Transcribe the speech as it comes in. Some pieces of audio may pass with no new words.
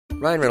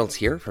Ryan Reynolds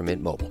here from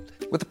Mint Mobile.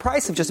 With the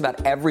price of just about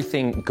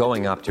everything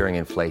going up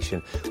during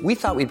inflation, we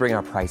thought we'd bring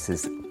our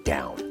prices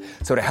down.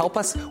 So to help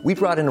us, we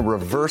brought in a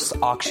reverse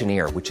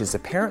auctioneer, which is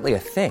apparently a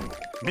thing.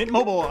 Mint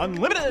Mobile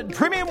Unlimited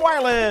Premium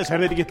Wireless. How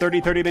to get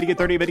 30, 30, bit to get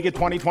 30, bit to get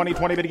 20, 20,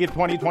 20, bit to get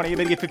 20, 20,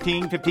 bit to get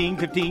 15, 15,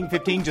 15,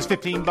 15, just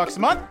 $15 a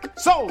month?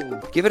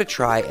 Sold! Give it a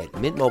try at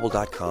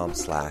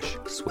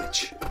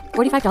mintmobile.com/switch.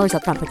 $45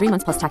 up front for 3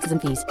 months plus taxes and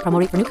fees. Promo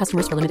rate for new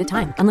customers for limited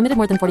time. Unlimited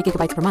more than 40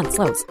 gigabytes per month.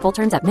 Slows full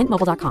terms at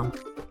mintmobile.com.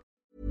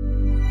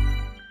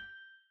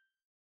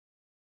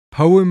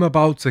 Poem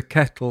about a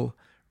kettle,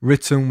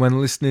 written when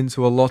listening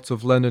to a lot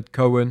of Leonard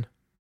Cohen.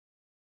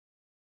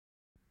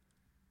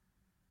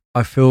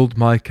 I filled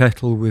my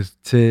kettle with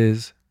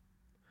tears.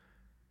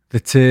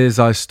 The tears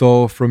I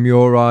stole from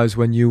your eyes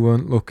when you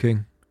weren't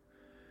looking.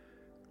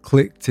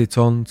 Clicked it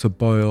on to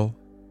boil.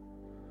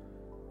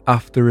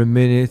 After a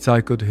minute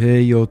I could hear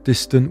your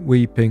distant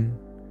weeping.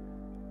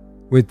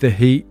 With the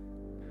heat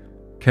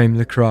came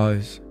the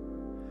cries.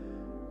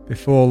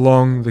 Before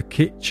long the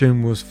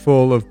kitchen was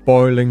full of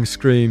boiling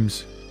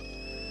screams.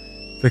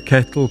 The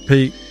kettle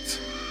peaked,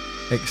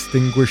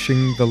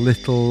 extinguishing the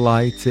little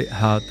light it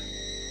had.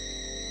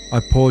 I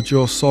poured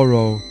your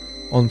sorrow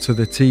onto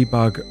the tea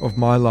bag of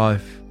my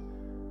life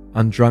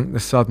and drank the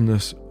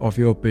sadness of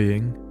your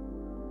being.